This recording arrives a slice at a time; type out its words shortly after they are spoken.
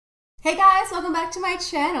Hey guys, welcome back to my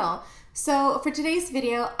channel. So for today's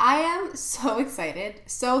video, I am so excited,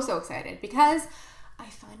 so excited because I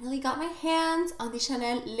finally got my hands on the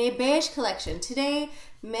Chanel Les Beiges collection. Today,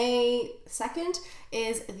 May 2nd,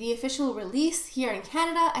 is the official release here in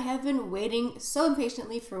Canada. I have been waiting so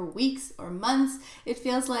impatiently for weeks or months, it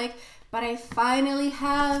feels like, but I finally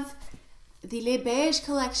have the Les Beiges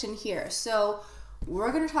collection here. So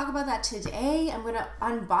we're going to talk about that today. I'm going to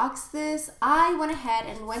unbox this. I went ahead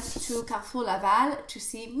and went to Carrefour Laval to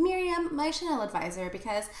see Miriam, my Chanel advisor,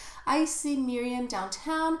 because I see Miriam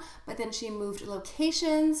downtown, but then she moved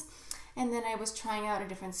locations, and then I was trying out a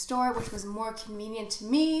different store, which was more convenient to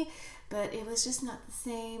me, but it was just not the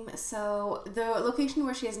same. So the location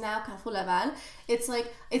where she is now, Carrefour Laval, it's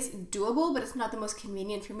doable, but it's not the most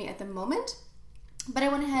convenient for me at the moment. But I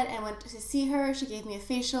went ahead and went to see her. She gave me a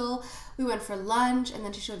facial. We went for lunch, and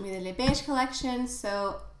then she showed me the Les Beiges collection.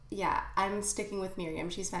 So yeah, I'm sticking with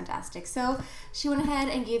Miriam. She's fantastic. So she went ahead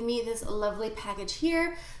and gave me this lovely package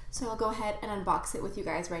here. So I'll go ahead and unbox it with you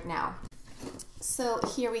guys right now. So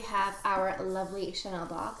here we have our lovely Chanel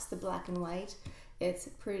box, the black and white. It's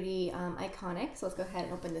pretty iconic. So let's go ahead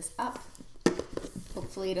and open this up.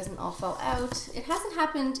 Hopefully it doesn't all fall out. It hasn't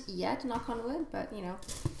happened yet, knock on wood, but you know,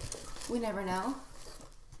 we never know.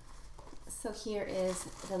 So here is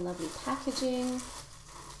the lovely packaging.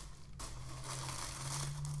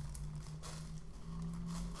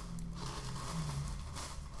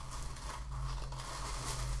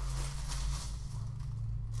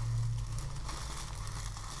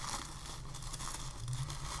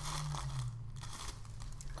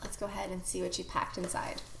 Let's go ahead and see what she packed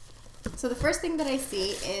inside. So the first thing that I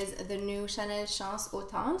see is the new Chanel Chance Eau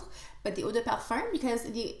Tendre, but the eau de parfum, because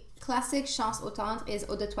the classic Chance Eau Tendre is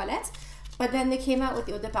eau de toilette. But then they came out with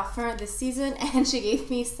the eau de parfum this season, and she gave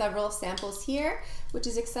me several samples here, which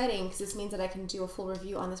is exciting because this means that I can do a full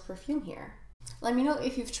review on this perfume here. Let me know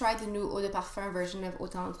if you've tried the new eau de parfum version of Eau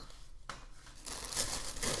Tendre.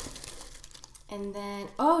 And then,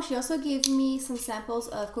 oh, she also gave me some samples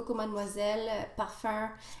of Coco Mademoiselle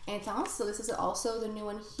Parfum Intense. So this is also the new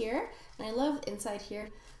one here. And I love inside here.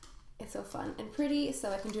 It's so fun and pretty, so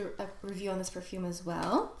I can do a review on this perfume as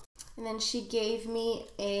well. And then she gave me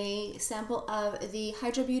a sample of the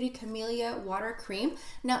Hydra Beauty Camellia Water Cream.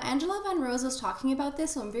 Now, Angela Van Rose was talking about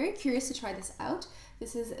this, so I'm very curious to try this out.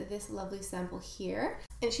 This is this lovely sample here.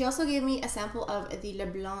 And she also gave me a sample of the Le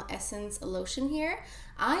Blanc Essence Lotion here.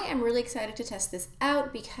 I am really excited to test this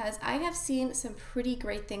out because I have seen some pretty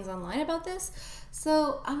great things online about this.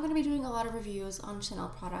 So I'm going to be doing a lot of reviews on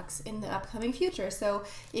Chanel products in the upcoming future. So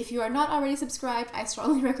if you are not already subscribed, I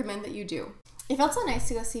strongly recommend that you do. It felt so nice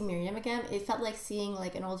to go see Miriam again. It felt like seeing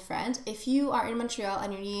like an old friend. If you are in Montreal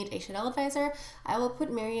and you need a Chanel advisor, I will put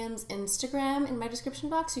Miriam's Instagram in my description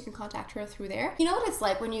box so you can contact her through there. You know what it's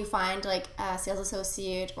like when you find like a sales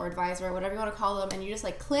associate or advisor or whatever you want to call them and you just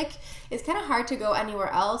like click. It's kind of hard to go anywhere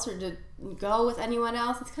else or to go with anyone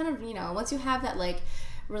else. It's kind of, you know, once you have that like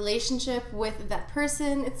relationship with that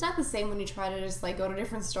person, it's not the same when you try to just like go to a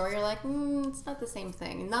different store. You're like, it's not the same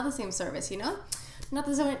thing, not the same service, you know? Not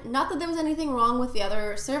that there was anything wrong with the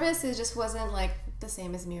other service, it just wasn't like the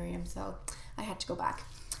same as Miriam, so I had to go back.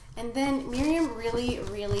 And then Miriam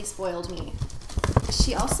really spoiled me.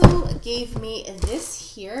 She also gave me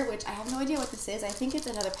this here, which I have no idea what this is. I think it's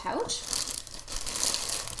another pouch.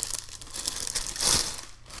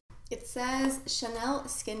 It says Chanel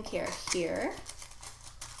Skincare here.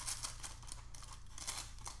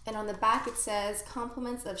 And on the back it says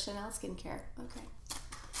compliments of Chanel Skincare. Okay.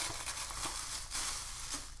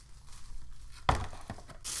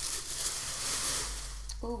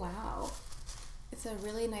 Oh wow, it's a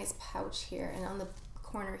really nice pouch here, and on the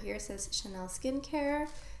corner here it says Chanel Skincare.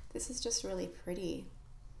 This is just really pretty,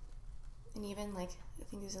 and even like I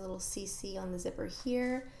think there's a little CC on the zipper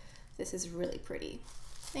here. This is really pretty.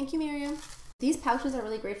 Thank you, Miriam. These pouches are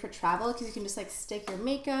really great for travel because you can just like stick your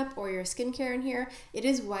makeup or your skincare in here. It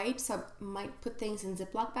is white, so I might put things in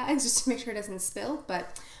Ziploc bags just to make sure it doesn't spill,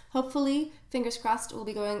 but hopefully, fingers crossed, we'll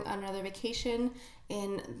be going on another vacation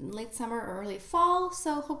in late summer or early fall,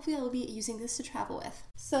 so hopefully I'll be using this to travel with.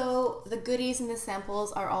 So the goodies and the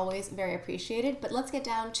samples are always very appreciated, but let's get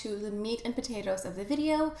down to the meat and potatoes of the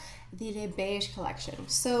video, the Les Beiges collection.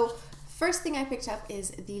 So first thing I picked up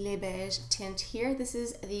is the Les Beiges tint here. This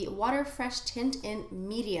is the Water Fresh tint in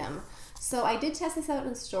medium. So I did test this out in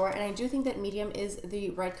the store, and I do think that medium is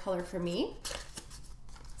the right color for me.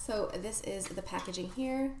 So this is the packaging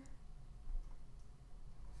here.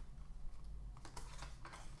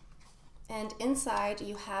 And inside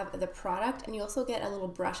you have the product, and you also get a little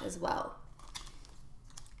brush as well.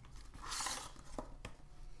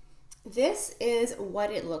 this is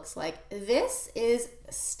what it looks like. This is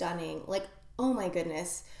stunning. Like, oh my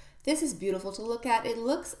goodness. This is beautiful to look at. It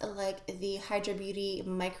looks like the Hydra Beauty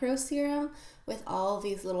Micro Serum with all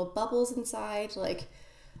these little bubbles inside. Like,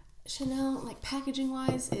 Chanel, like packaging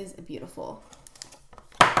wise, is beautiful.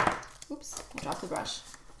 Oops, I dropped the brush.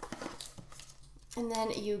 And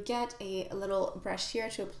then you get a little brush here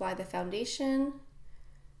to apply the foundation.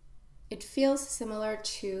 It feels similar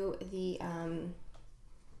to the,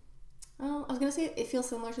 I was gonna say it feels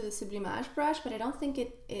similar to the Sublimage brush, but I don't think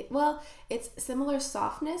well, it's similar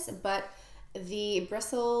softness, but the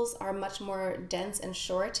bristles are much more dense and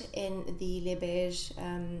short in the Le Beige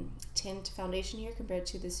Tint foundation here compared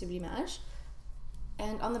to the Sublimage.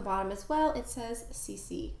 And on the bottom as well, it says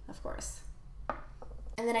CC, of course.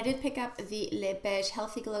 And then I did pick up the Le Beige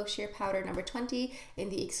Healthy Glow Sheer Powder number 20 in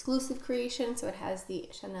the exclusive creation. So it has the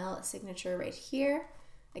Chanel signature right here.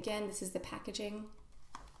 Again, this is the packaging.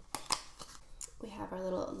 We have our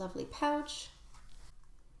little lovely pouch.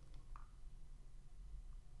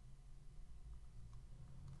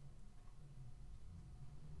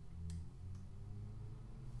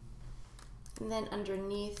 And then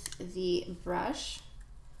underneath the brush,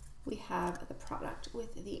 we have the product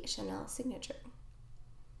with the Chanel signature.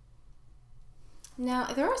 Now,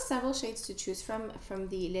 there are several shades to choose from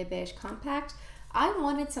the Le Beige Compact. I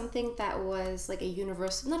wanted something that was like a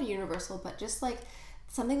universal, not a universal, but just like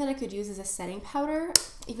something that I could use as a setting powder.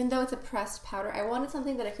 Even though it's a pressed powder, I wanted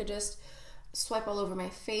something that I could just swipe all over my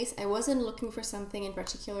face. I wasn't looking for something in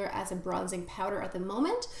particular as a bronzing powder at the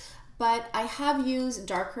moment, but I have used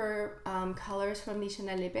darker colors from the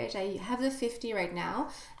Chanel Le Beige. I have the 50 right now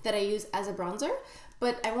that I use as a bronzer,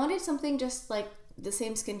 but I wanted something just like the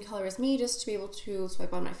same skin color as me, just to be able to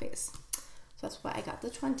swipe on my face. So that's why I got the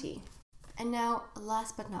 20. And now,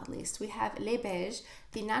 last but not least, we have Les Beige,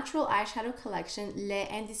 the natural eyeshadow collection, Les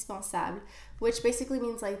Indispensables, which basically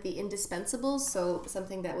means like the indispensables, so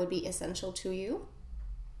something that would be essential to you.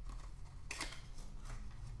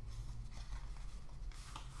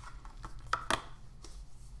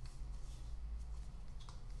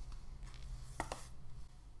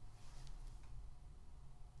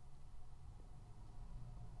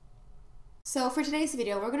 So for today's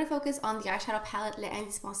video, we're going to focus on the eyeshadow palette Les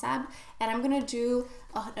Indispensables, and I'm going to do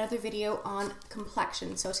another video on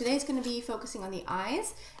complexion. So today's going to be focusing on the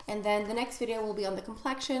eyes, and then the next video will be on the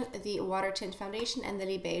complexion, the water tint foundation, and the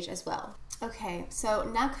Le Beige as well. Okay, so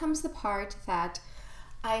now comes the part that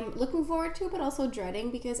I'm looking forward to, but also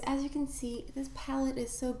dreading, because as you can see, this palette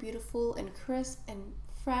is so beautiful and crisp and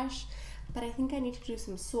fresh, but I think I need to do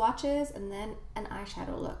some swatches and then an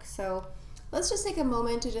eyeshadow look. So let's just take a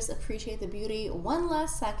moment to just appreciate the beauty one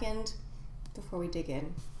last second before we dig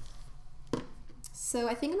in. So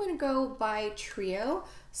I think I'm gonna go by trio.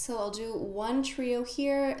 So I'll do one trio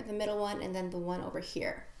here, the middle one, and then the one over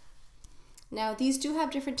here. Now these do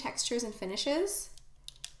have different textures and finishes,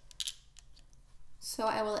 so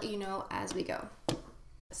I will let you know as we go.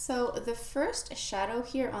 So the first shadow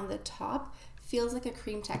here on the top feels like a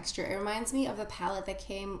cream texture. It reminds me of the palette that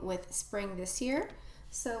came with spring this year.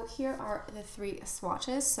 So here are the three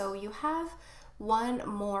swatches. So you have one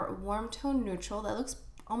more warm tone neutral that looks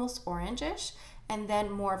almost orangish, and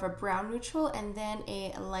then more of a brown neutral, and then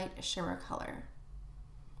a light shimmer color.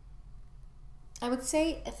 I would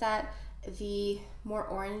say that the more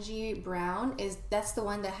orangey brown that's the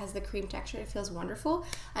one that has the cream texture. It feels wonderful.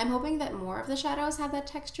 I'm hoping that more of the shadows have that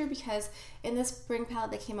texture, because in the spring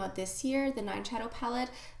palette that came out this year, the 9 shadow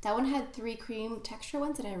palette, that one had 3 cream texture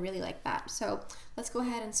ones, and I really like that. So let's go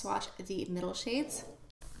ahead and swatch the middle shades.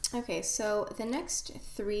 Okay, so the next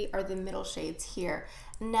 3 are the middle shades here.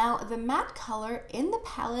 Now the matte color in the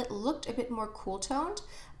palette looked a bit more cool toned,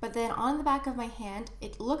 but then on the back of my hand,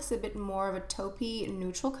 it looks a bit more of a taupey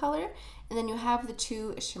neutral color. And then you have the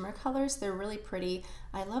 2 shimmer colors. They're really pretty.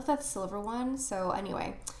 I love that silver one. So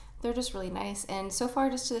anyway, they're just really nice. And so far,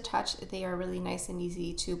 just to the touch, they are really nice and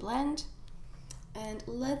easy to blend. And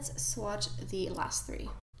let's swatch the last 3.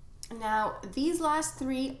 Now, these last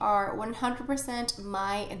 3 are 100%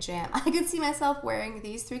 my jam. I could see myself wearing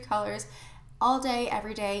these 3 colors all day,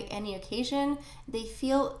 every day, any occasion. They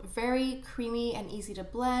feel very creamy and easy to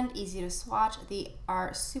blend, easy to swatch. They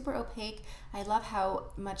are super opaque. I love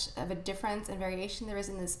how much of a difference and variation there is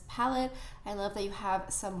in this palette. I love that you have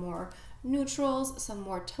some more neutrals, some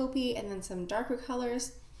more taupey, and then some darker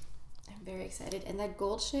colors. I'm very excited. And that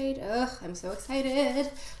gold shade, ugh, I'm so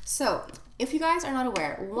excited. So if you guys are not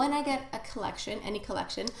aware, when I get a collection, any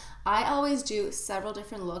collection, I always do several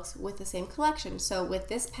different looks with the same collection. So with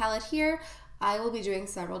this palette here, I will be doing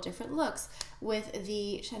several different looks. With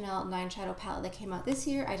the Chanel 9 Shadow palette that came out this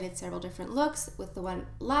year, I did several different looks. With the one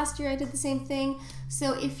last year, I did the same thing.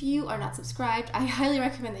 So if you are not subscribed, I highly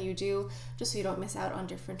recommend that you do, just so you don't miss out on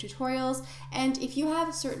different tutorials. And if you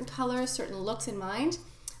have certain colors, certain looks in mind,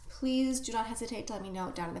 please do not hesitate to let me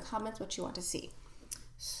know down in the comments what you want to see.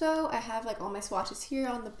 So I have like all my swatches here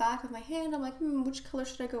on the back of my hand. I'm like, which color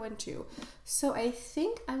should I go into? So I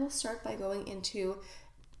think I will start by going into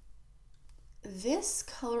this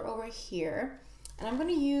color over here. And I'm going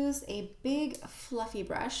to use a big fluffy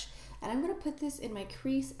brush. And I'm going to put this in my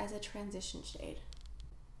crease as a transition shade.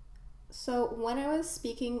 So when I was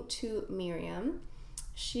speaking to Miriam,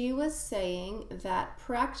 she was saying that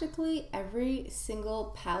practically every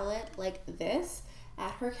single palette like this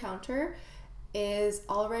at her counter is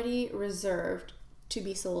already reserved to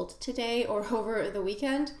be sold today or over the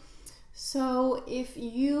weekend. So if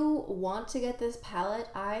you want to get this palette,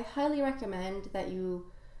 I highly recommend that you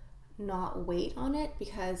not wait on it,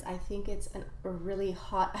 because I think it's a really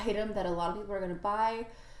hot item that a lot of people are going to buy.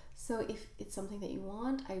 So if it's something that you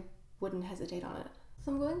want, I wouldn't hesitate on it.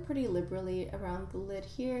 So I'm going pretty liberally around the lid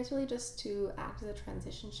here. It's really just to act as a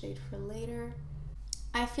transition shade for later.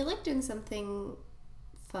 I feel like doing something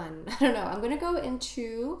fun. I don't know. I'm going to go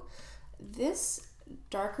into this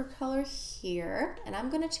darker color here, and I'm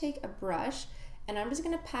going to take a brush and I'm just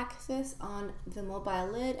going to pack this on the mobile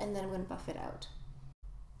lid, and then I'm going to buff it out.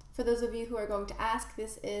 For those of you who are going to ask,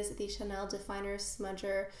 this is the Chanel Definer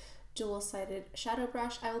Smudger dual-sided shadow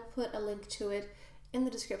brush. I will put a link to it in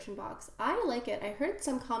the description box. I like it. I heard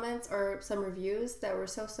some comments or some reviews that were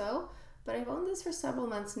so-so, but I've owned this for several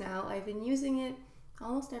months now. I've been using it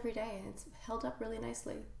almost every day, and it's held up really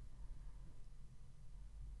nicely.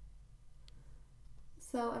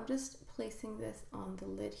 So I'm just placing this on the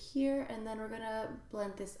lid here, and then we're gonna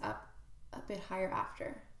blend this up a bit higher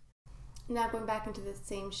after. Now going back into the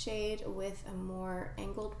same shade with a more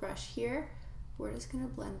angled brush here, we're just gonna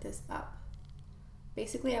blend this up.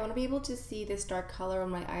 Basically, I want to be able to see this dark color when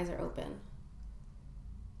my eyes are open.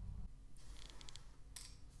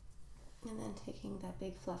 And then taking that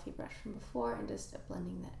big fluffy brush from before and just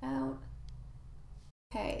blending that out.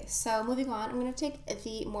 Okay, so moving on, I'm going to take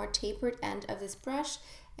the more tapered end of this brush,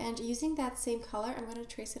 and using that same color, I'm going to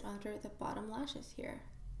trace it under the bottom lashes here.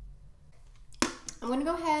 I'm going to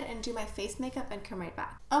go ahead and do my face makeup and come right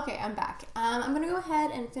back. Okay, I'm back. I'm going to go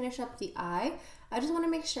ahead and finish up the eye. I just want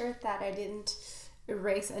to make sure that I didn't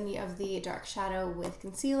erase any of the dark shadow with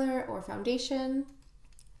concealer or foundation.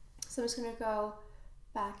 So I'm just going to go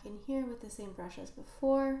back in here with the same brush as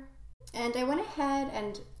before. And I went ahead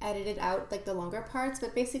and edited out like the longer parts,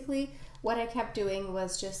 but basically what I kept doing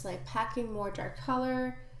was just like packing more dark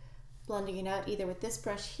color, blending it out either with this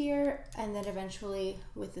brush here and then eventually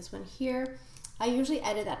with this one here. I usually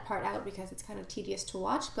edit that part out because it's kind of tedious to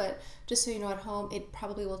watch, but just so you know at home, it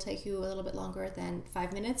probably will take you a little bit longer than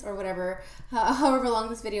 5 minutes or whatever, however long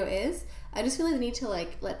this video is. I just feel like I need to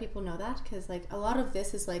like let people know that, because like a lot of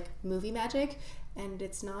this is like movie magic and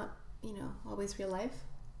it's not, you know, always real life.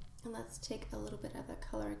 And let's take a little bit of that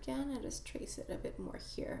color again and just trace it a bit more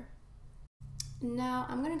here. Now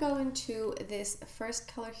I'm going to go into this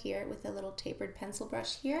first color here with a little tapered pencil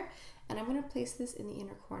brush here, and I'm going to place this in the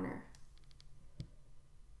inner corner.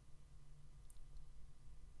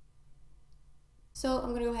 So I'm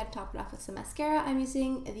going to go ahead and top it off with some mascara. I'm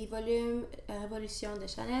using the Volume Révolution de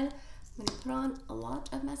Chanel. I'm going to put on a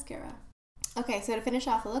lot of mascara. Okay, so to finish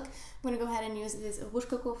off the look, I'm going to go ahead and use this Rouge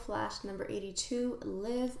Coco Flash number 82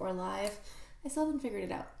 Live or Live. I still haven't figured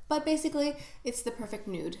it out, but basically it's the perfect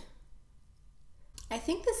nude. I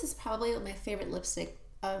think this is probably my favorite lipstick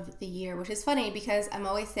of the year, which is funny because I'm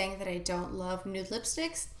always saying that I don't love nude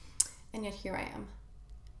lipsticks, and yet here I am.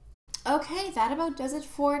 Okay, that about does it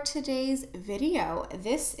for today's video.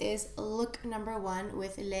 This is look number 1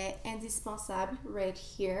 with Les Indispensables right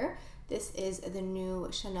here. This is the new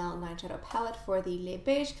Chanel 9 Shadow palette for the Les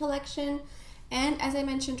Beiges collection. And as I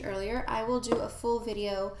mentioned earlier, I will do a full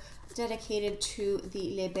video dedicated to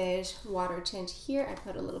the Les Beiges water tint here. I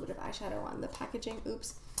put a little bit of eyeshadow on the packaging,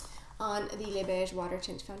 oops, on the Les Beiges water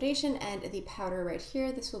tint foundation and the powder right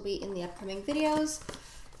here. This will be in the upcoming videos.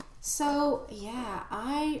 So yeah,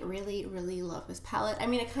 I really, really love this palette. I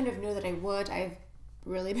mean, I kind of knew that I would. I've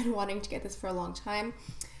really been wanting to get this for a long time.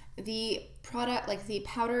 The product, like the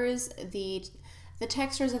powders, the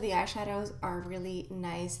textures of the eyeshadows are really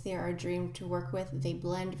nice. They are a dream to work with. They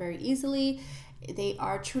blend very easily. They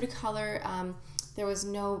are true to color. There was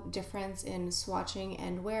no difference in swatching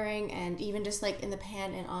and wearing, and even just like in the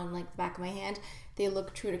pan and on like the back of my hand, they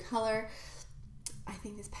look true to color. I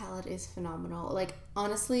think this palette is phenomenal. Like,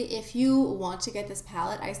 honestly, if you want to get this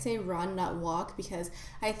palette, I say run, not walk, because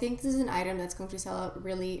I think this is an item that's going to sell out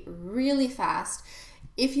really, really fast.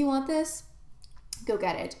 If you want this, go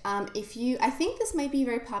get it. I think this might be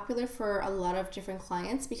very popular for a lot of different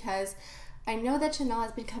clients, because I know that Chanel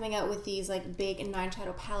has been coming out with these like big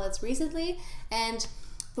 9-shadow palettes recently, and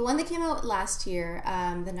the one that came out last year,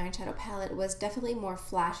 the 9-shadow palette, was definitely more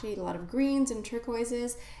flashy, a lot of greens and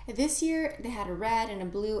turquoises. This year they had a red and a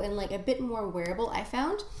blue and like a bit more wearable, I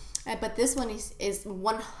found. But this one is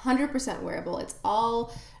 100% wearable. It's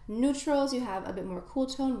all neutrals. You have a bit more cool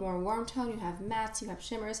tone, more warm tone. You have mattes, you have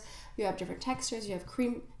shimmers, you have different textures, you have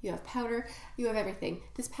cream, you have powder, you have everything.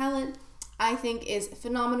 This palette, I think, is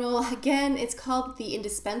phenomenal. Again, it's called the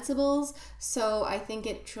Indispensables, so I think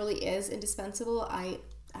it truly is indispensable. I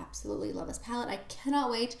absolutely love this palette. I cannot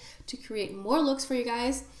wait to create more looks for you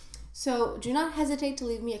guys. So do not hesitate to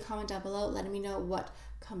leave me a comment down below letting me know what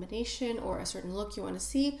combination or a certain look you want to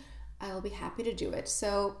see. I will be happy to do it.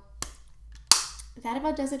 So that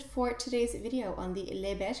about does it for today's video on the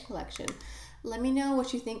Les Beiges collection. Let me know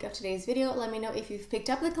what you think of today's video. Let me know if you've picked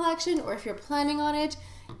up the collection or if you're planning on it.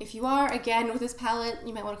 If you are, again, with this palette,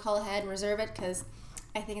 you might want to call ahead and reserve it, because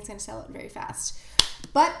I think it's going to sell out very fast.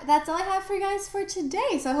 But that's all I have for you guys for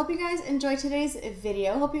today. So I hope you guys enjoyed today's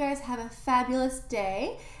video. Hope you guys have a fabulous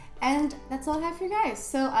day. And that's all I have for you guys.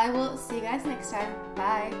 So I will see you guys next time.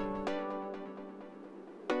 Bye.